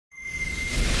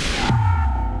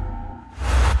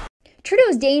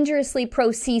Trudeau's dangerously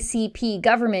pro-CCP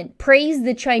government praised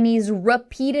the Chinese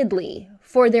repeatedly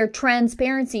for their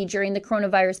transparency during the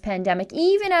coronavirus pandemic,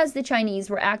 even as the Chinese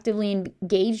were actively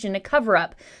engaged in a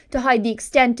cover-up to hide the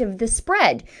extent of the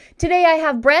spread. Today, I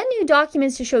have brand new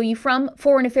documents to show you from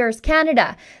Foreign Affairs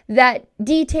Canada that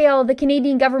detail the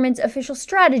Canadian government's official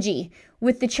strategy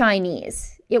with the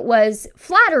Chinese. It was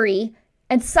flattery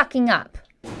and sucking up.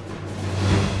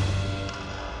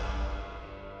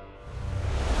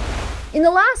 In the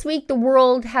last week, the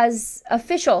world has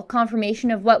official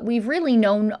confirmation of what we've really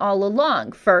known all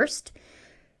along. First,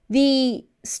 the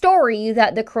story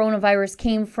that the coronavirus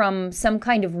came from some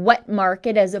kind of wet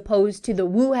market as opposed to the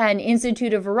Wuhan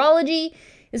Institute of Virology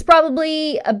is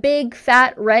probably a big,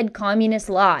 fat, red communist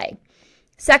lie.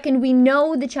 Second, we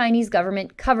know the Chinese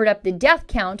government covered up the death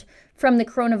count from the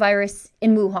coronavirus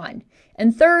in Wuhan.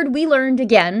 And third, we learned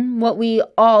again what we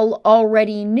all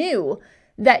already knew,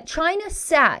 that China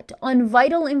sat on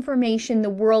vital information the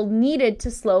world needed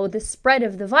to slow the spread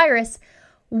of the virus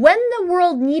when the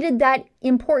world needed that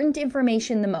important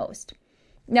information the most.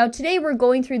 Now, today we're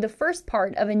going through the first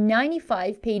part of a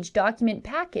 95-page document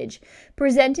package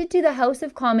presented to the House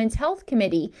of Commons Health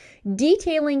Committee,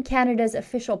 detailing Canada's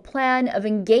official plan of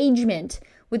engagement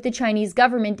with the Chinese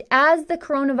government as the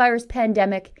coronavirus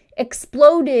pandemic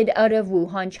exploded out of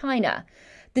Wuhan, China.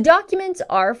 The documents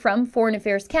are from Foreign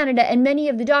Affairs Canada, and many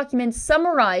of the documents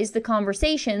summarize the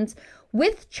conversations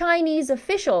with Chinese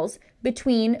officials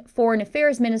between Foreign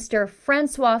Affairs Minister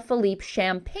François-Philippe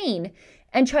Champagne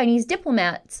and Chinese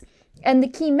diplomats, and the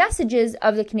key messages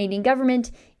of the Canadian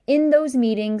government in those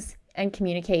meetings and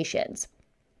communications.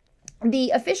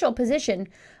 The official position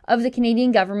of the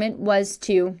Canadian government was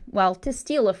to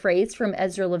steal a phrase from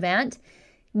Ezra Levant,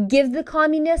 give the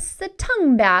communists a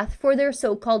tongue bath for their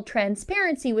so-called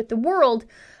transparency with the world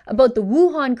about the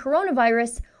Wuhan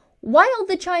coronavirus, while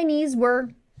the Chinese were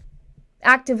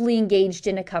actively engaged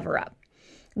in a cover-up.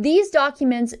 These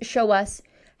documents show us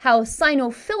how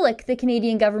sinophilic the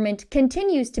Canadian government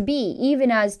continues to be, even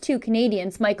as two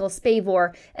Canadians, Michael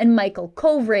Spavor and Michael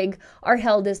Kovrig, are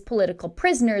held as political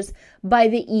prisoners by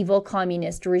the evil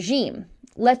communist regime.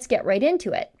 Let's get right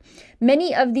into it.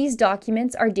 Many of these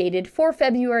documents are dated for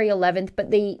February 11th, but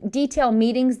they detail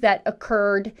meetings that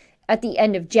occurred at the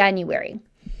end of January.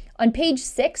 On page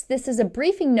 6, this is a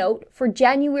briefing note for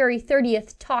January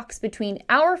 30th talks between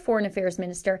our Foreign Affairs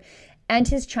Minister and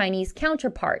his Chinese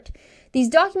counterpart. These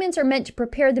documents are meant to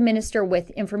prepare the minister with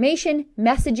information,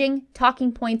 messaging,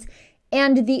 talking points,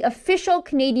 and the official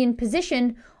Canadian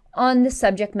position on the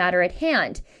subject matter at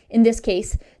hand. In this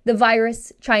case, the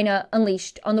virus China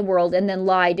unleashed on the world and then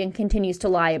lied and continues to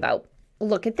lie about.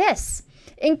 Look at this.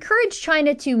 Encourage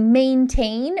China to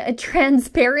maintain a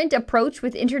transparent approach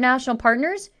with international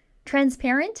partners.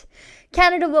 Transparent?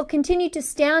 Canada will continue to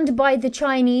stand by the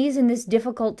Chinese in this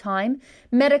difficult time.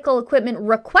 Medical equipment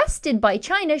requested by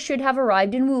China should have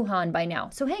arrived in Wuhan by now.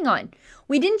 So hang on.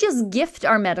 We didn't just gift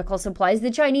our medical supplies. The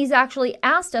Chinese actually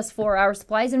asked us for our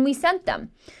supplies and we sent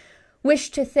them.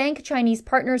 Wish to thank Chinese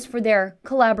partners for their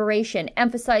collaboration.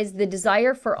 Emphasize the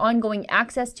desire for ongoing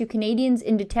access to Canadians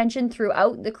in detention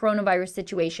throughout the coronavirus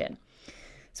situation.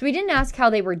 So we didn't ask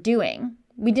how they were doing.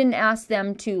 We didn't ask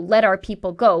them to let our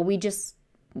people go. We just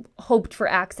hoped for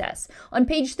access. On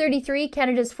page 33,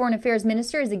 Canada's Foreign Affairs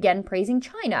Minister is again praising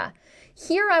China.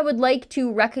 Here I would like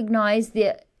to recognize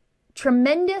the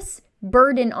tremendous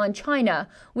burden on China,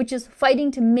 which is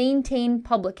fighting to maintain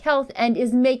public health and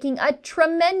is making a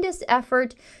tremendous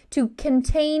effort to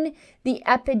contain the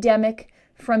epidemic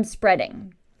from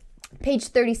spreading. Page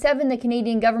 37, the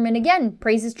Canadian government again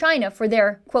praises China for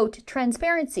their, quote,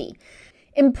 transparency.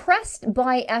 Impressed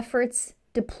by efforts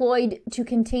deployed to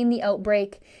contain the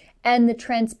outbreak and the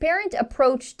transparent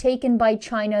approach taken by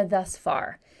China thus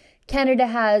far, Canada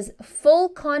has full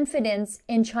confidence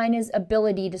in China's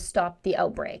ability to stop the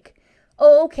outbreak.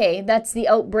 Oh, okay, that's the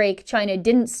outbreak China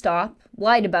didn't stop,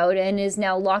 lied about, and is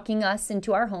now locking us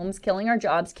into our homes, killing our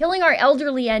jobs, killing our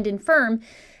elderly and infirm,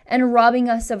 and robbing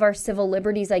us of our civil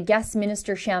liberties. I guess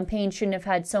Minister Champagne shouldn't have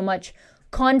had so much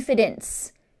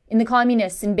confidence in the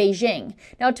communists in Beijing.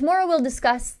 Now, tomorrow we'll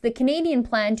discuss the Canadian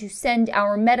plan to send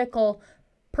our medical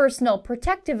personal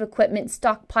protective equipment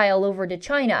stockpile over to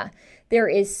China. There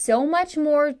is so much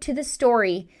more to the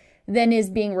story than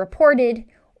is being reported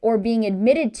or being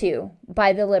admitted to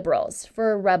by the Liberals.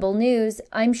 For Rebel News,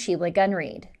 I'm Sheila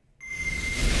Gunreid.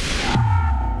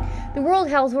 The World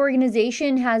Health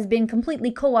Organization has been completely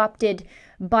co-opted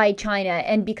by China,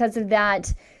 and because of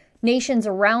that, nations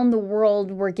around the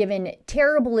world were given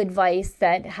terrible advice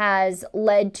that has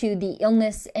led to the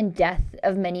illness and death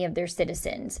of many of their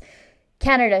citizens.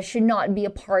 Canada should not be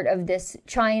a part of this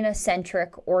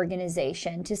China-centric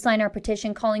organization. To sign our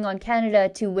petition calling on Canada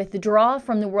to withdraw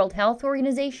from the World Health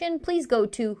Organization, please go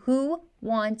to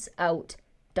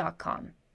whowantsout.com.